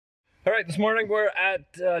All right, this morning we're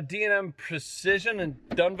at D&M Precision in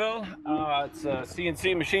Dunville. It's a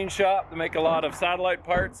CNC machine shop. They make a lot of satellite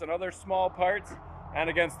parts and other small parts. And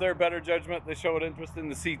against their better judgment, they showed interest in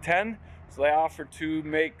the C10. So they offered to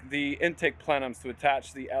make the intake plenums to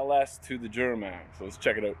attach the LS to the Duramax. So let's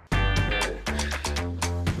check it out.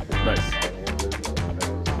 Nice.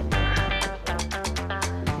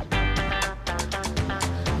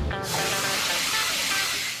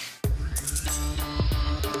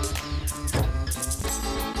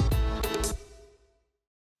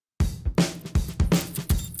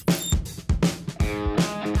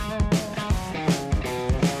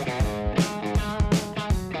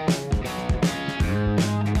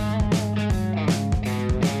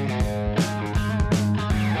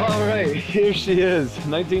 Here she is,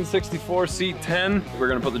 1964 C10. We're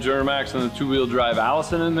gonna put the Duramax and the two-wheel drive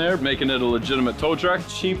Allison in there, making it a legitimate tow truck.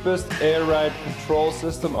 Cheapest air ride control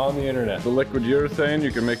system on the internet. The liquid urethane,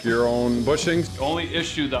 you can make your own bushings. The only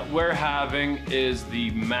issue that we're having is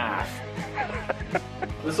the math.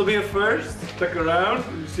 This will be a first. Stick around.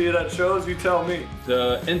 You see how that shows, you tell me.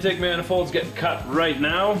 The intake manifold's getting cut right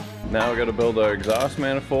now. Now we gotta build our exhaust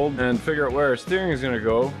manifold and figure out where our steering is gonna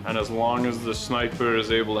go. And as long as the Sniper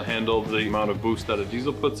is able to handle the amount of boost that a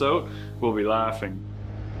diesel puts out, we'll be laughing.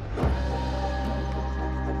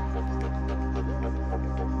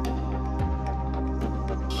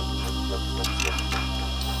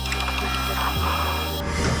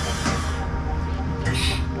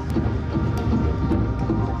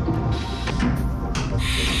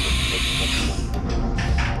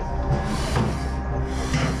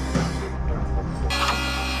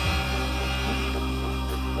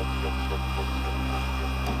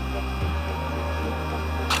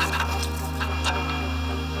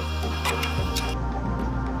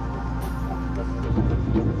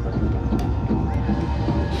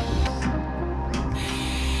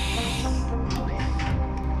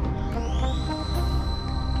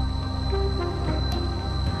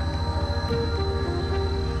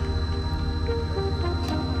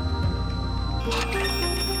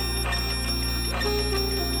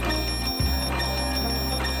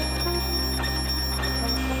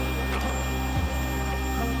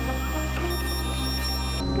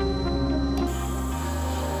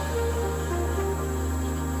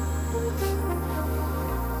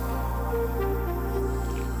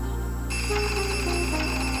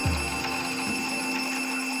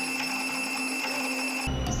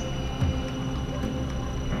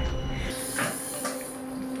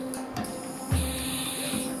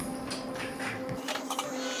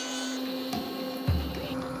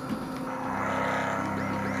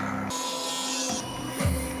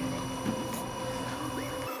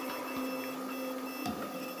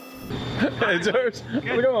 Hey George, how's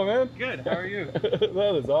it going, man? Good, how are you?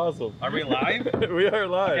 That is awesome. Are we live? We are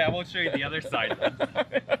live. Okay, I will show you the other side.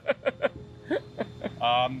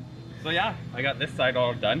 So yeah, I got this side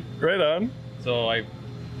all done. Right on. So I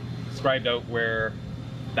scribed out where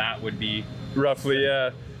that would be. Roughly, yeah.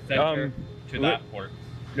 Center to that port.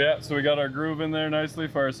 Yeah, so we got our groove in there nicely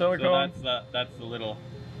for our silicone. So that's the little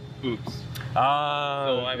oops. So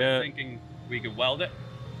I I was thinking we could weld it.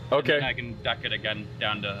 Okay. And then I can duck it again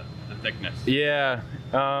down to the thickness. Yeah.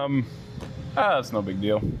 That's no big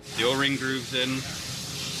deal. The O-ring grooves in.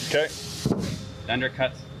 Okay. The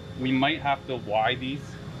undercuts. We might have to Y these,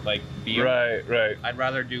 like beam. Right. I'd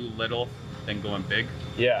rather do little than going big.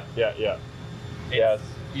 Yeah. Yes.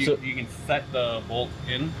 You can set the bolt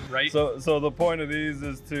in, right? So the point of these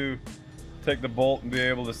is to take the bolt and be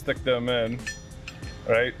able to stick them in.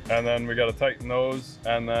 Right, and then we got to tighten those,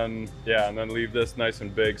 and then leave this nice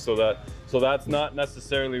and big, so that's not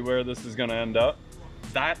necessarily where this is going to end up.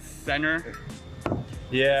 That's center.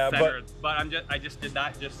 Yeah, center, but I just did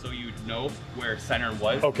that just so you'd know where center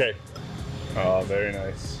was. Okay. Oh, very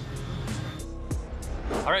nice.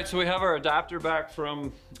 All right, so we have our adapter back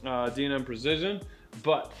from D&M Precision,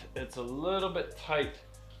 but it's a little bit tight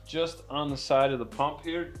just on the side of the pump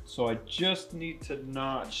here, so I just need to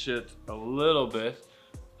notch it a little bit.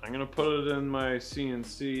 I'm gonna put it in my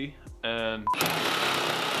CNC and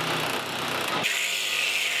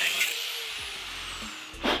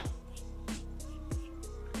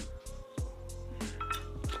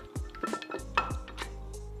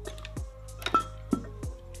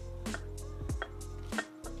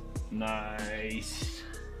nice.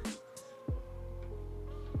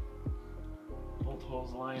 Bolt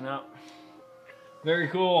holes line up. Very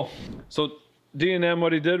cool. So D&M,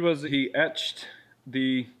 what he did was he etched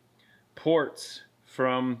the ports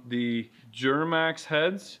from the Duramax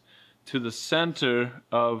heads to the center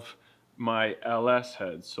of my LS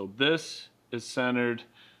heads. So this is centered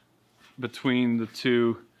between the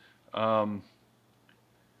two ports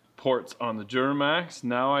on the Duramax.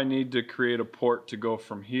 Now I need to create a port to go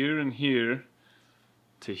from here and here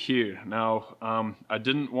to here. Now I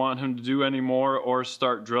didn't want him to do any more or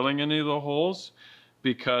start drilling any of the holes,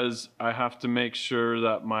 because I have to make sure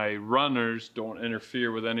that my runners don't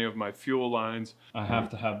interfere with any of my fuel lines. I have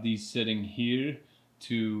to have these sitting here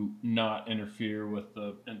to not interfere with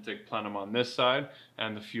the intake plenum on this side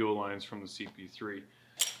and the fuel lines from the CP3.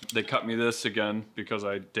 They cut me this again because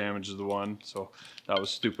I damaged the one, so that was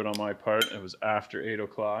stupid on my part. It was after 8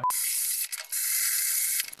 o'clock.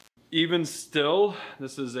 Even still,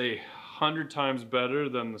 this is 100 times better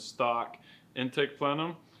than the stock intake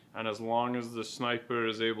plenum, and as long as the sniper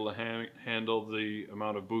is able to handle the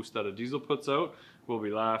amount of boost that a diesel puts out, we'll be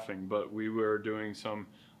laughing. But we were doing some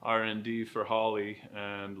R&D for Holly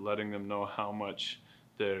and letting them know how much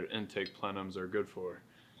their intake plenums are good for.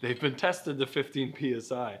 They've been tested to 15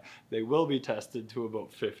 PSI. They will be tested to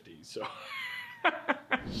about 50, so.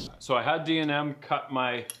 So I had D&M cut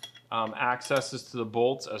my accesses to the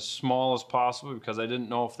bolts as small as possible because I didn't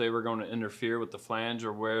know if they were going to interfere with the flange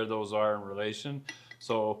or where those are in relation.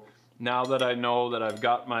 So now that I know that I've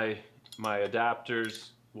got my adapters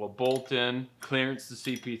will bolt in, clearance the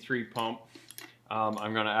CP3 pump,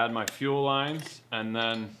 I'm going to add my fuel lines, and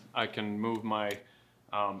then I can move my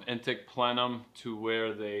intake plenum to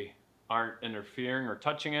where they aren't interfering or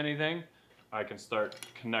touching anything. I can start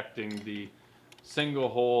connecting the single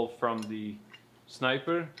hole from the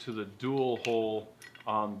sniper to the dual hole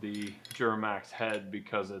on the Duramax head,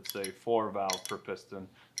 because it's a 4 valve per piston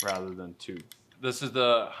rather than 2. This is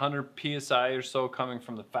the 100 PSI or so coming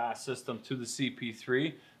from the fast system to the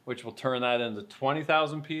CP3, which will turn that into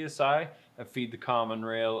 20,000 PSI and feed the common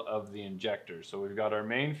rail of the injector. So we've got our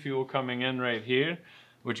main fuel coming in right here,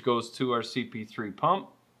 which goes to our CP3 pump,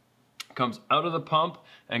 comes out of the pump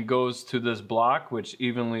and goes to this block, which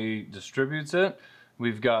evenly distributes it.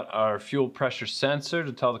 We've got our fuel pressure sensor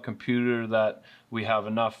to tell the computer that we have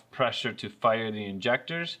enough pressure to fire the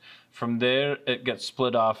injectors. From there, it gets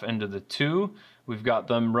split off into the two. We've got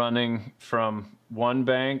them running from one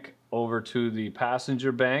bank over to the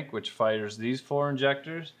passenger bank, which fires these 4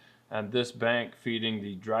 injectors, and this bank feeding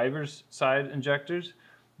the driver's side injectors.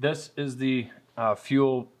 This is the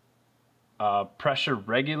fuel pressure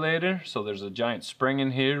regulator. So there's a giant spring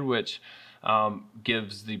in here which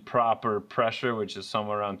gives the proper pressure, which is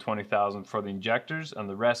somewhere around 20,000 for the injectors, and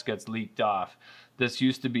the rest gets leaked off. This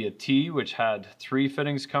used to be a T, which had 3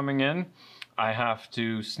 fittings coming in. I have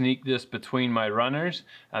to sneak this between my runners,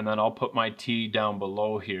 and then I'll put my T down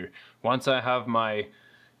below here. Once I have my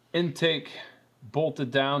intake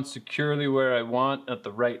bolted down securely where I want at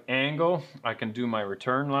the right angle, I can do my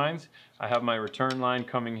return lines. I have my return line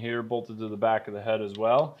coming here bolted to the back of the head as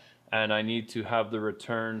well, and I need to have the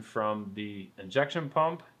return from the injection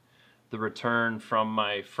pump, the return from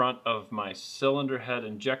my front of my cylinder head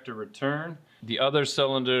injector return. The other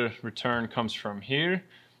cylinder return comes from here,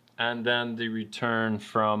 and then the return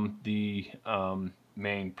from the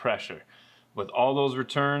main pressure. With all those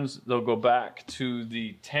returns, they'll go back to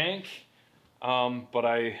the tank, and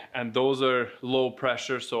those are low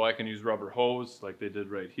pressure, so I can use rubber hose like they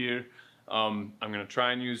did right here. I'm gonna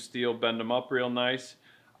try and use steel, bend them up real nice.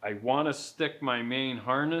 I wanna stick my main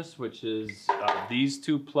harness, which is these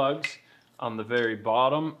 2 plugs on the very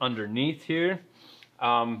bottom underneath here.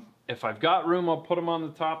 If I've got room, I'll put them on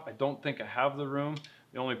the top. I don't think I have the room.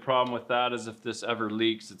 The only problem with that is if this ever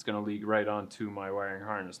leaks, it's gonna leak right onto my wiring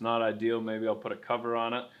harness. Not ideal, maybe I'll put a cover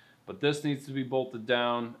on it, but this needs to be bolted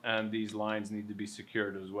down and these lines need to be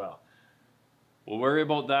secured as well. We'll worry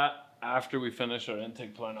about that after we finish our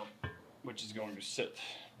intake plenum, which is going to sit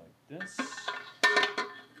like this.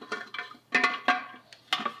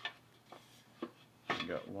 I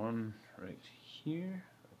got one right here,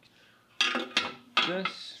 like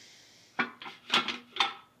this.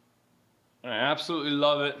 I absolutely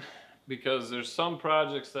love it because there's some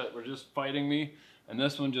projects that were just fighting me, and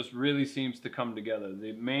this one just really seems to come together.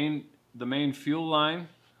 The main fuel line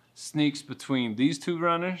sneaks between these 2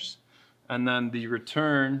 runners, and then the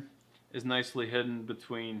return is nicely hidden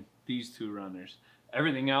between these 2 runners.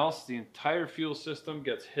 Everything else, the entire fuel system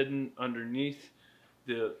gets hidden underneath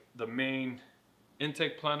the main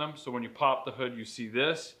intake plenum. So when you pop the hood, you see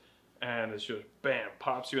this, and it's just bam,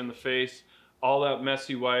 pops you in the face. All that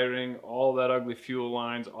messy wiring, all that ugly fuel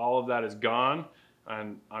lines, all of that is gone,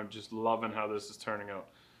 and I'm just loving how this is turning out.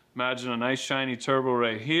 Imagine a nice shiny turbo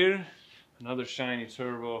right here, another shiny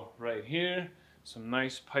turbo right here, some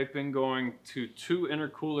nice piping going to 2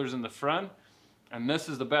 intercoolers in the front, and this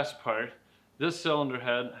is the best part. This cylinder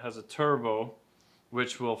head has a turbo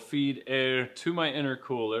which will feed air to my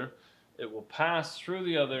intercooler. it will pass through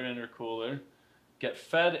the other intercooler, get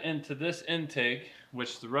fed into this intake,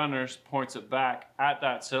 which the runners points it back at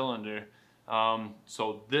that cylinder.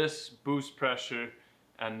 So this boost pressure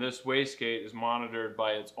and this wastegate is monitored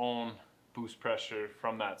by its own boost pressure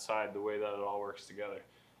from that side, the way that it all works together.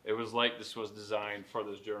 It was like this was designed for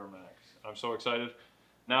this Duramax. I'm so excited.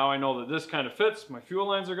 Now I know that this kind of fits, my fuel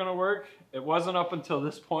lines are gonna work. It wasn't up until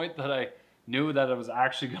this point that I knew that it was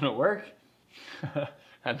actually gonna work.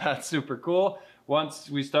 And that's super cool. Once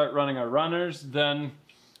we start running our runners, then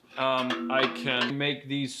I can make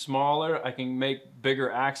these smaller. I can make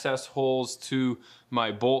bigger access holes to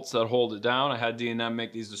my bolts that hold it down. I had D&M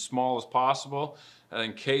make these as small as possible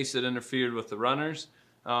in case it interfered with the runners.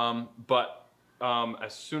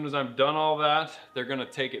 As soon as I'm done all that, they're gonna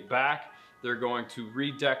take it back. They're going to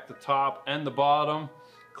redeck the top and the bottom,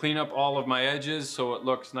 clean up all of my edges so it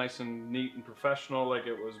looks nice and neat and professional like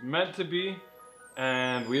it was meant to be.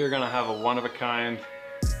 And we are gonna have a one-of-a-kind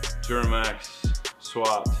Duramax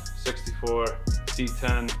swapped 64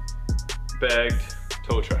 C10 bagged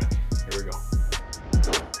tow truck. Here we go.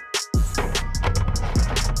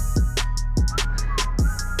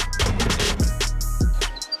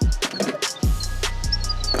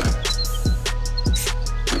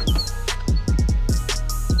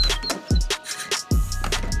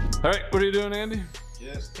 All right, what are you doing, Andy?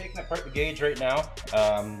 Just taking apart the gauge right now.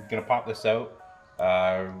 Gonna pop this out.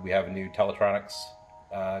 We have a new Teletronics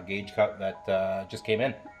gauge cut that just came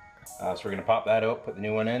in. So we're gonna pop that out, put the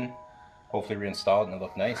new one in, hopefully reinstall it and it'll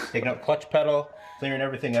look nice. Taking out the clutch pedal, clearing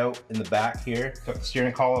everything out in the back here. Took the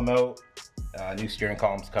steering column out. New steering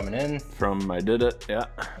column's coming in. From I Did It, yeah.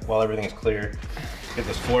 While everything's clear, get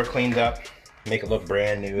this floor cleaned up, make it look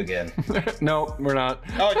brand new again. No, we're not.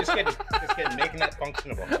 Oh, just kidding, making that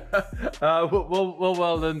functionable. We'll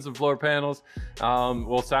weld in some floor panels.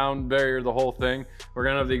 We'll sound barrier the whole thing. We're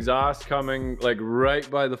gonna have the exhaust coming like right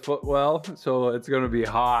by the footwell, so it's gonna be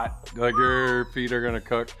hot. Like your feet are gonna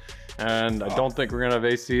cook. And I don't think we're gonna have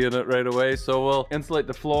AC in it right away. So we'll insulate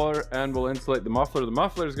the floor and we'll insulate the muffler. The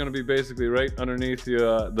muffler is gonna be basically right underneath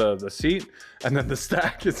the seat, and then the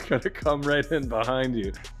stack is gonna come right in behind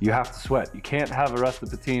you. You have to sweat. You can't have a rusted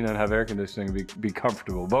patina and have air conditioning be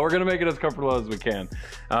comfortable, but we're gonna make it as comfortable as we can.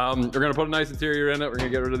 We're gonna put a nice interior in it. We're gonna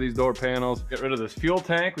get rid of these door panels, get rid of this fuel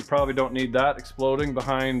tank. We probably don't need that exploding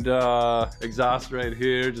behind exhaust right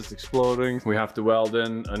here, just exploding. We have to weld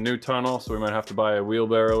in a new tunnel, so we might have to buy a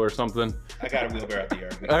wheelbarrow or something. I got a wheelbarrow at the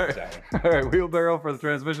yard. All right, wheelbarrow for the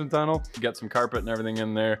transmission tunnel. Get some carpet and everything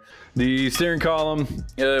in there. The steering column,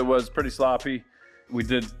 it was pretty sloppy. We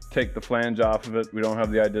did take the flange off of it. We don't have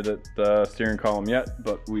the I Did It steering column yet,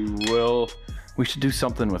 but we will. We should do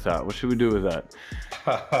something with that. What should we do with that?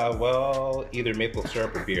 Well, either maple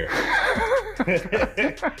syrup or beer.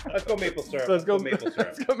 Let's go maple syrup. Let's go maple syrup.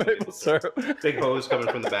 Let's go maple syrup. Big hose coming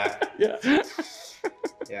from the back. Yeah.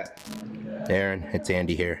 Yeah. Aaron, it's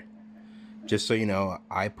Andy here. Just so you know,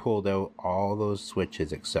 I pulled out all those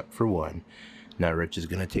switches except for one. Now Rich is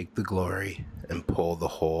gonna take the glory and pull the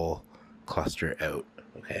whole cluster out.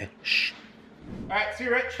 Okay? Shh. All right, see you,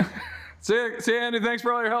 Rich. See you, Andy. Thanks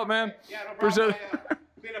for all your help, man. Yeah, no problem. Appreciate it.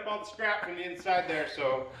 Clean up all the scrap from the inside there,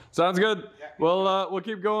 so. Sounds good. Yeah. We'll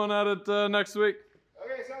keep going at it next week.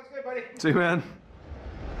 Okay, sounds good, buddy. See you, man.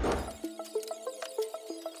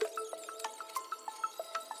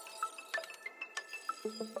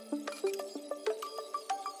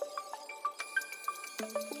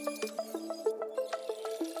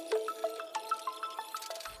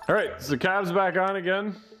 All right, so cab's back on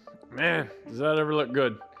again. Man, does that ever look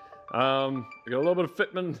good? We got a little bit of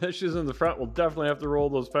fitment issues in the front. We'll definitely have to roll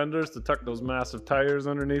those fenders to tuck those massive tires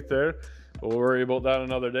underneath there. But we'll worry about that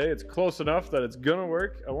another day. It's close enough that it's gonna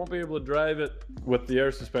work. I won't be able to drive it with the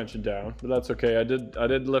air suspension down, but that's okay. I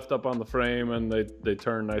did lift up on the frame and they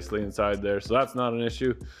turn nicely inside there, so that's not an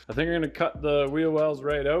issue. I think I'm gonna cut the wheel wells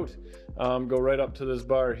right out, go right up to this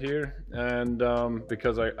bar here, and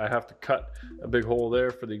because I have to cut a big hole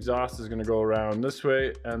there for the exhaust is gonna go around this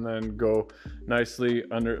way and then go nicely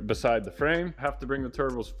beside the frame. Have to bring the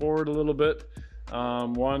turbos forward a little bit.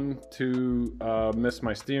 One to miss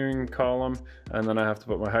my steering column, and then I have to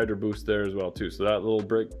put my hydro boost there as well too. So that little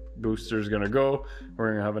brake booster is gonna go.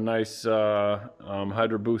 We're gonna have a nice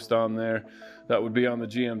hydro boost on there. That would be on the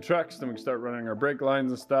GM trucks. Then we can start running our brake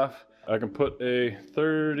lines and stuff. I can put a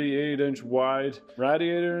 38-inch wide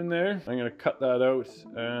radiator in there. I'm gonna cut that out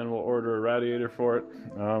and we'll order a radiator for it.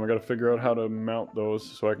 I gotta figure out how to mount those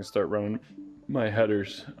so I can start running my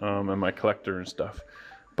headers and my collector and stuff.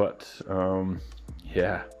 But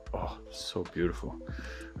yeah, oh, so beautiful.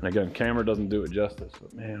 And again, camera doesn't do it justice,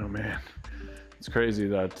 but man, oh man, it's crazy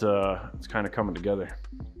that it's kind of coming together.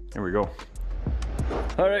 Here we go.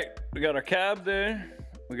 All right, we got our cab there.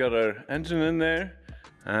 We got our engine in there.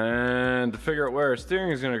 And to figure out where our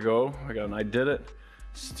steering is gonna go, I did it.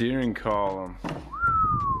 Steering column.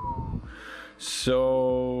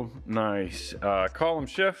 So nice. Column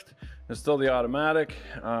shift is still the automatic.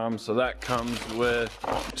 So that comes with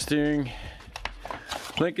steering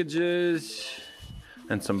linkages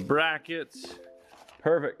and some brackets.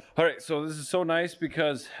 Perfect. All right, so this is so nice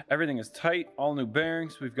because everything is tight, all new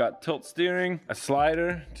bearings. We've got tilt steering, a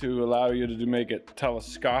slider to allow you to make it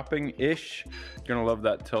telescoping-ish. You're gonna love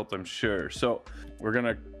that tilt, I'm sure. So we're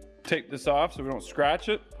gonna take this off so we don't scratch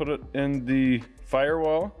it, put it in the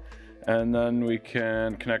firewall, and then we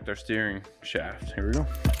can connect our steering shaft. Here we go.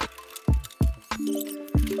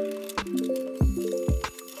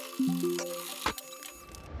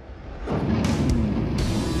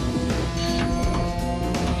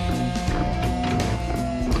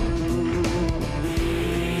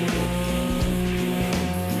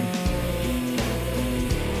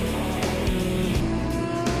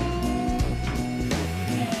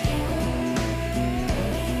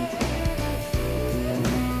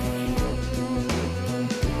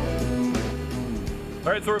 All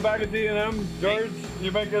right, so we're back at D&M. George,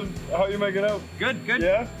 how you making out? Good, good.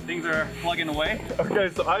 Yeah? Things are plugging away. Okay,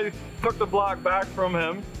 so I took the block back from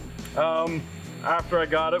him. After I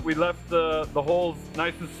got it, we left the holes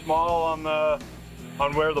nice and small on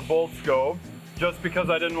where the bolts go, just because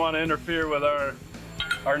I didn't want to interfere with our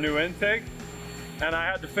new intake. And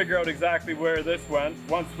I had to figure out exactly where this went.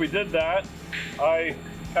 Once we did that, I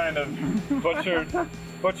kind of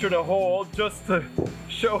butchered a hole just to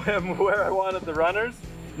show him where I wanted the runners.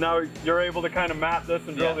 Now you're able to kind of map this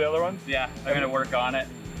and drill the other ones? Yeah, I'm gonna work on it,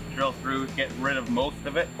 drill through, get rid of most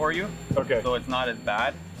of it for you. Okay. So it's not as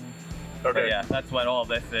bad. Okay. But yeah, that's what all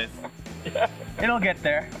this is. Yeah. It'll get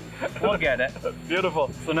there. We'll get it.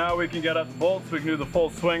 Beautiful. So now we can get at the bolts. We can do the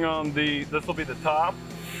full swing on this will be the top.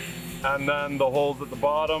 And then the holes at the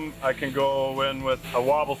bottom, I can go in with a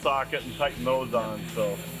wobble socket and tighten those on.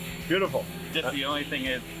 So beautiful. Just the only thing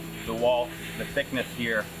is the wall, the thickness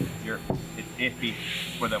here, it's iffy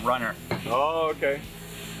for the runner. Oh, okay.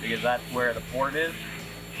 Because that's where the port is.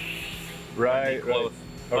 Right, close. right.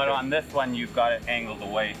 But Okay. on this one, you've got it angled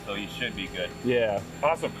away, so you should be good. Yeah.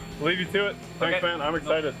 Awesome. I'll leave you to it. Thanks, Okay. man. I'm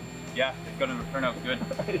excited. Yeah, it's gonna turn out good.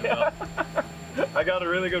 Yeah. I got a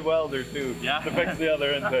really good welder too, Yeah. to fix the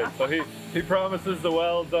other intake. So he promises the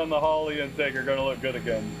welds on the Holly intake are gonna look good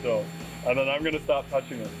again. So, and then I'm gonna stop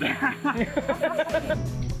touching it.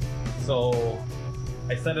 So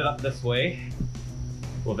I set it up this way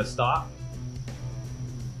with a stop.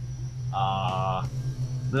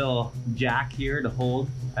 Little jack here to hold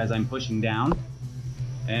as I'm pushing down,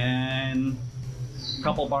 and a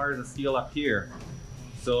couple bars of steel up here.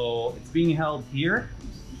 So it's being held here,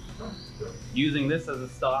 using this as a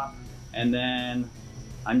stop, and then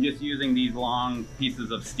I'm just using these long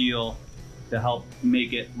pieces of steel to help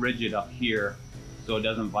make it rigid up here so it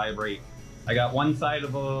doesn't vibrate. I got one side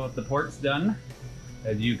of the ports done,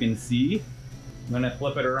 as you can see. I'm gonna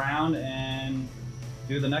flip it around and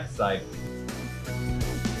do the next side.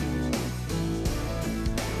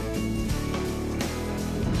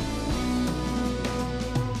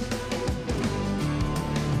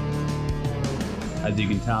 As you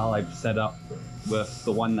can tell, I've set up with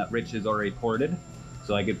the one that Rich has already ported,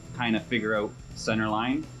 so I could kind of figure out center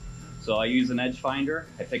line. So I use an edge finder.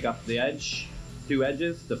 I pick up the edge, two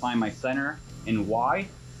edges to find my center in Y,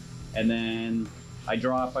 and then I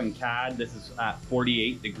draw up on CAD. This is at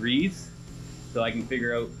 48 degrees, so I can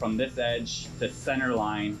figure out from this edge to center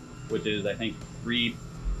line, which is I think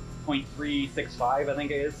 3.365, I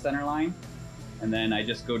think it is center line, and then I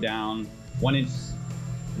just go down 1 inch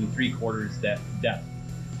and 3/4 depth.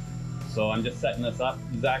 So I'm just setting this up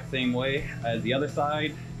exact same way as the other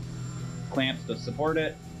side. Clamps to support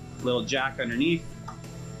it, little jack underneath,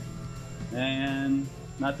 and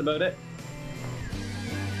that's about it.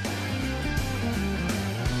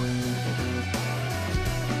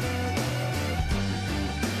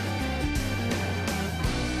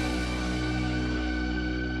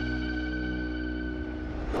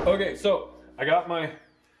 Okay, so I got my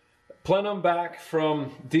plenum back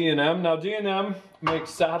from D&M. Now D&M makes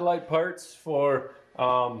satellite parts for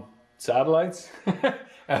satellites,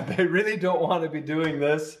 and they really don't want to be doing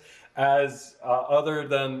this as other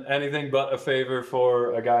than anything but a favor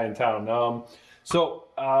for a guy in town.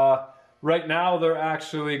 Right now they're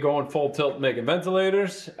actually going full tilt making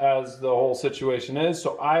ventilators, as the whole situation is.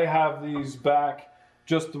 So I have these back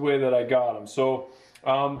just the way that I got them. So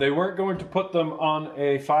they weren't going to put them on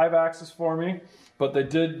a 5-axis for me, but they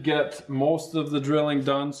did get most of the drilling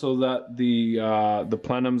done so that the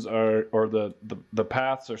plenums are, or the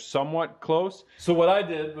paths are somewhat close. So what I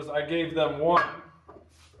did was I gave them one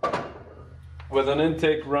with an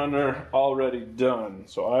intake runner already done.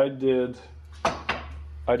 So I did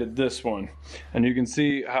this one, and you can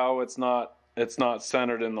see how it's not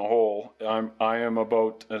centered in the hole. I am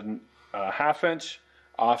about a ½ inch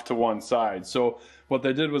off to one side. So what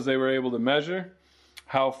they did was they were able to measure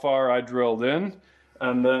how far I drilled in,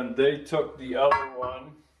 and then they took the other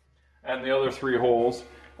one and the other 3 holes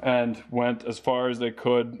and went as far as they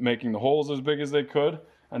could, making the holes as big as they could.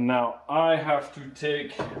 And now I have to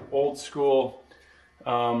take old school,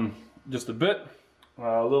 just a bit,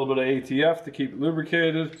 a little bit of ATF to keep it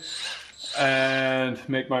lubricated, and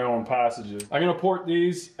make my own passages. I'm gonna port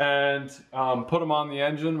these and put them on the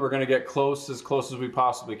engine. We're gonna get as close as we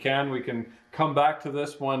possibly can. We can come back to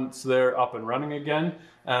this once they're up and running again,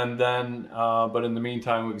 and then, but in the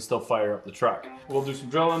meantime, we can still fire up the truck. We'll do some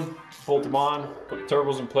drilling, bolt them on, put the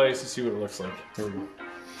turbos in place, and see what it looks like. Here we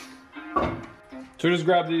go. So just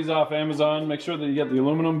grab these off Amazon, make sure that you get the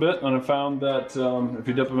aluminum bit, and I found that if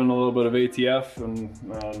you dip them in a little bit of ATF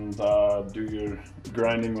and do your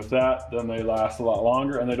grinding with that, then they last a lot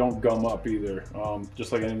longer and they don't gum up either.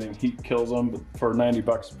 Just like anything, heat kills them, but for 90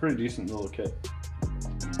 bucks, pretty decent little kit.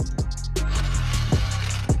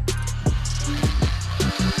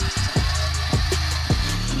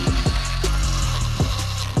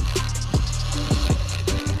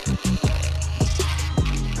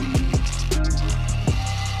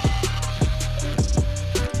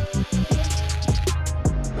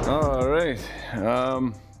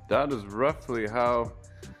 That is roughly how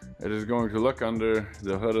it is going to look under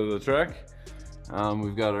the hood of the truck.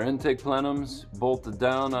 We've got our intake plenums bolted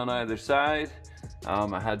down on either side.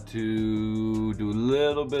 I had to do a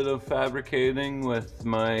little bit of fabricating with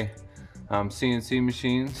my CNC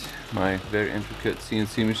machines, my very intricate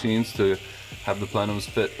CNC machines, to have the plenums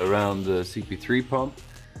fit around the CP3 pump.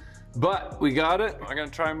 But we got it. I'm gonna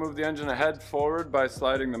try and move the engine ahead forward by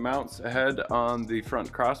sliding the mounts ahead on the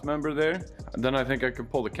front cross member there. And then I think I can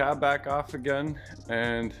pull the cab back off again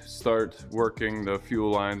and start working the fuel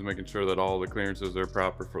lines, making sure that all the clearances are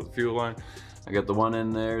proper for the fuel line. I got the one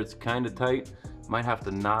in there, it's kind of tight. Might have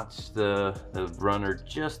to notch the runner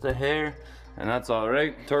just a hair, and that's all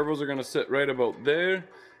right. Turbos are gonna sit right about there.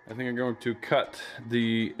 I think I'm going to cut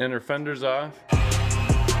the inner fenders off.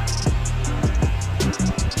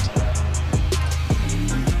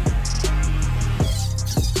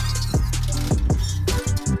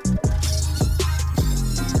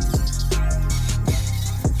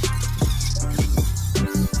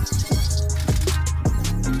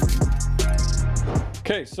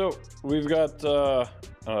 Okay, so we've got a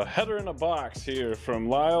header in a box here from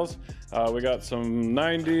Lyle's. We got some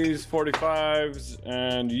 90s, 45s,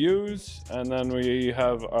 and U's, and then we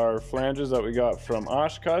have our flanges that we got from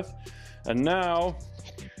Oshkosh. And now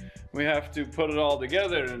we have to put it all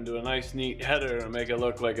together into a nice neat header and make it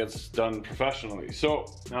look like it's done professionally. So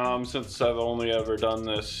since I've only ever done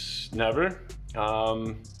this never,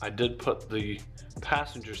 I did put the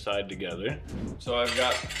passenger side together. So I've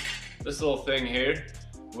got this little thing here.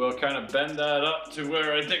 We'll kind of bend that up to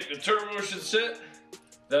where I think the turbo should sit.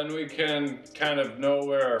 Then we can kind of know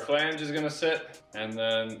where our flange is gonna sit. And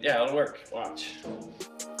then, yeah, it'll work, watch.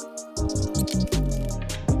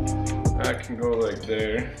 That can go like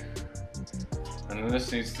there. And then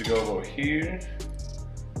this needs to go about here.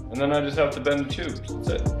 And then I just have to bend the tubes, that's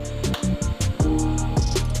it.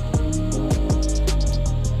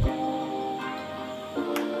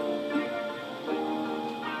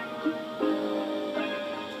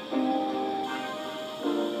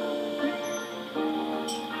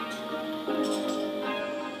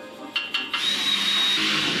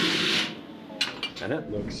 And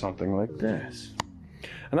it looks something like this.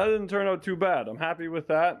 And that didn't turn out too bad. I'm happy with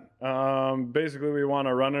that. Basically, we want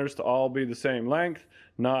our runners to all be the same length,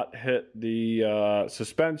 not hit the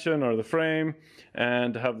suspension or the frame,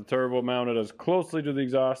 and to have the turbo mounted as closely to the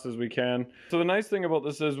exhaust as we can. So the nice thing about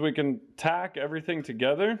this is we can tack everything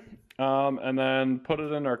together and then put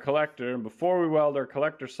it in our collector. And before we weld our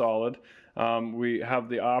collector solid, we have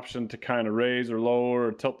the option to kind of raise or lower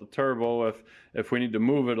or tilt the turbo if we need to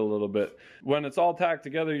move it a little bit. When it's all tacked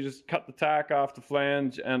together, you just cut the tack off the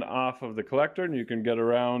flange and off of the collector, and you can get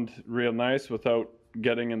around real nice without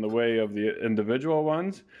getting in the way of the individual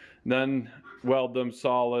ones. Then weld them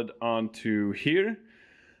solid onto here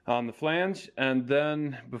on the flange, and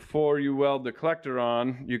then before you weld the collector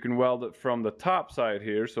on, you can weld it from the top side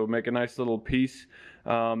here. So make a nice little piece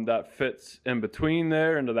that fits in between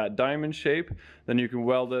there into that diamond shape. Then you can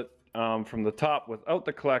weld it from the top without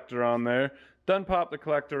the collector on there. then pop the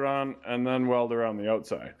collector on, and then weld around the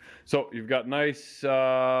outside. So you've got nice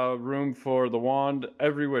room for the wand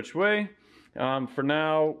every which way. For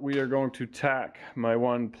now, we are going to tack my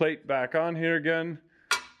one plate back on here again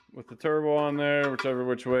with the turbo on there, whichever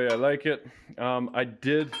which way I like it. I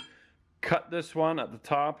did cut this one at the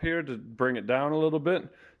top here to bring it down a little bit.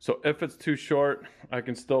 So if it's too short, I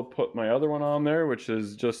can still put my other one on there, which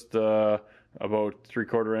is just about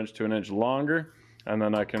 3/4 inch to an inch longer. And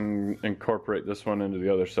then I can incorporate this one into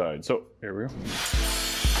the other side. So here we go.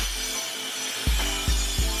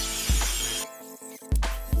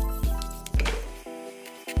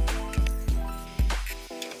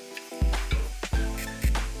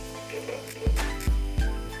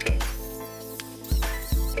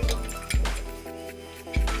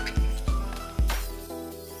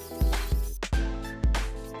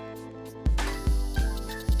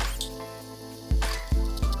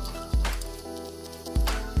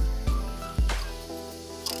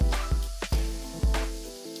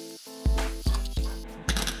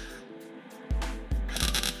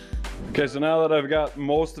 Okay, so now that I've got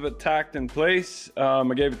most of it tacked in place, I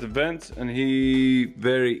gave it to Vince, and he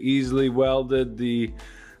very easily welded the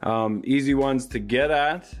easy ones to get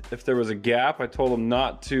at. If there was a gap, I told him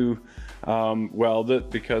not to weld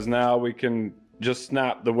it, because now we can just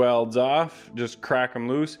snap the welds off, just crack them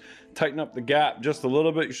loose, tighten up the gap just a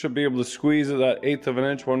little bit. You should be able to squeeze it that 1/8 of an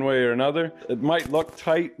inch one way or another. It might look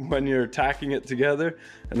tight when you're tacking it together,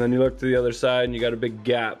 and then you look to the other side and you got a big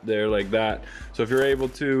gap there like that. So if you're able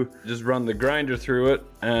to just run the grinder through it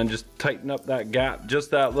and just tighten up that gap just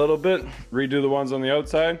that little bit, redo the ones on the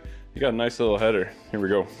outside, you got a nice little header. Here we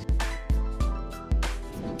go.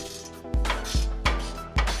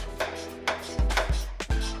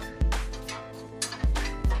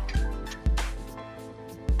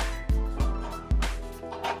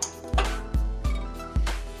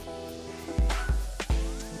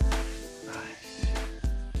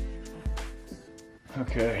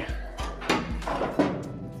 Okay.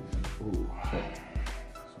 Ooh. So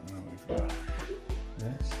now we've got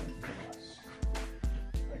this that goes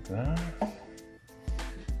like that.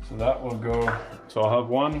 So that will go. So I'll have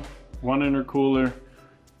one intercooler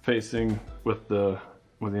facing with the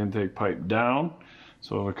intake pipe down.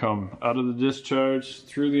 So it'll come out of the discharge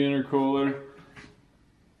through the intercooler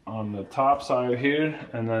on the top side here,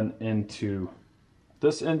 and then into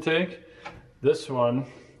this intake. This one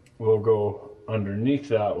will go underneath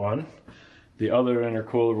that one. The other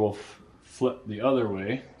intercooler will flip the other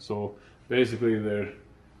way. So basically they're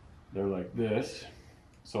like this.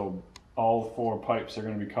 So all 4 pipes are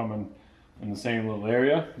going to be coming in the same little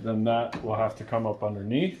area. Then that will have to come up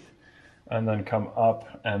underneath and then come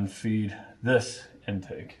up and feed this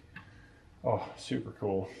intake. Oh, super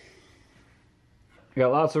cool. We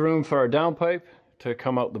got lots of room for our downpipe to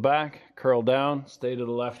come out the back, curl down, stay to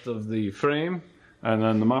the left of the frame. And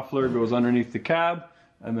then the muffler goes underneath the cab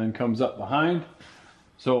and then comes up behind.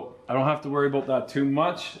 So I don't have to worry about that too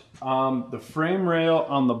much. The frame rail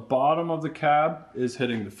on the bottom of the cab is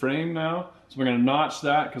hitting the frame now. So we're gonna notch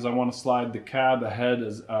that because I want to slide the cab ahead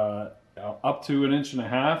as up to 1.5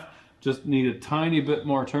 inches. Just need a tiny bit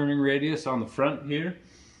more turning radius on the front here.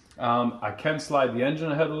 I can slide the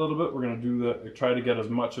engine ahead a little bit. We're gonna try to get as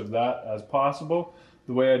much of that as possible.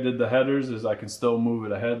 The way I did the headers is I can still move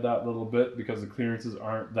it ahead that little bit because the clearances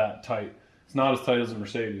aren't that tight. It's not as tight as a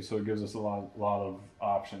Mercedes, so it gives us a lot of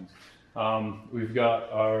options. We've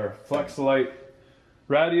got our Flexolite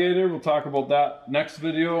radiator. We'll talk about that next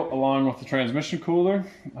video along with the transmission cooler.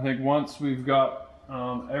 I think once we've got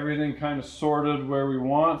everything kind of sorted where we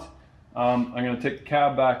want, I'm going to take the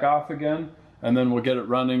cab back off again, and then we'll get it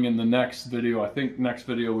running in the next video. I think next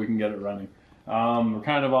video we can get it running. We're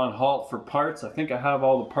kind of on halt for parts. I think I have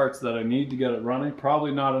all the parts that I need to get it running.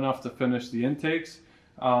 Probably not enough to finish the intakes,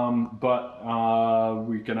 but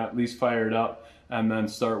we can at least fire it up and then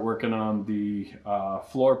start working on the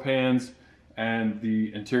floor pans and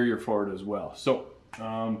the interior for it as well. So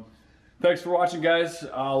thanks for watching, guys.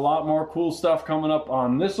 A lot more cool stuff coming up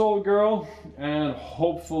on this old girl, and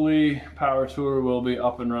hopefully Power Tour will be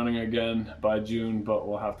up and running again by June, but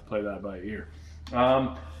we'll have to play that by ear.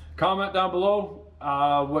 Comment down below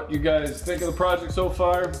what you guys think of the project so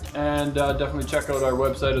far, and definitely check out our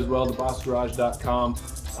website as well, thebossgarage.com,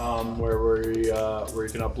 where you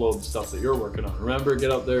can upload the stuff that you're working on. Remember,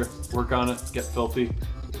 get out there, work on it, get filthy,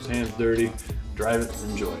 get your hands dirty, drive it,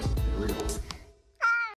 and enjoy it. Here we go.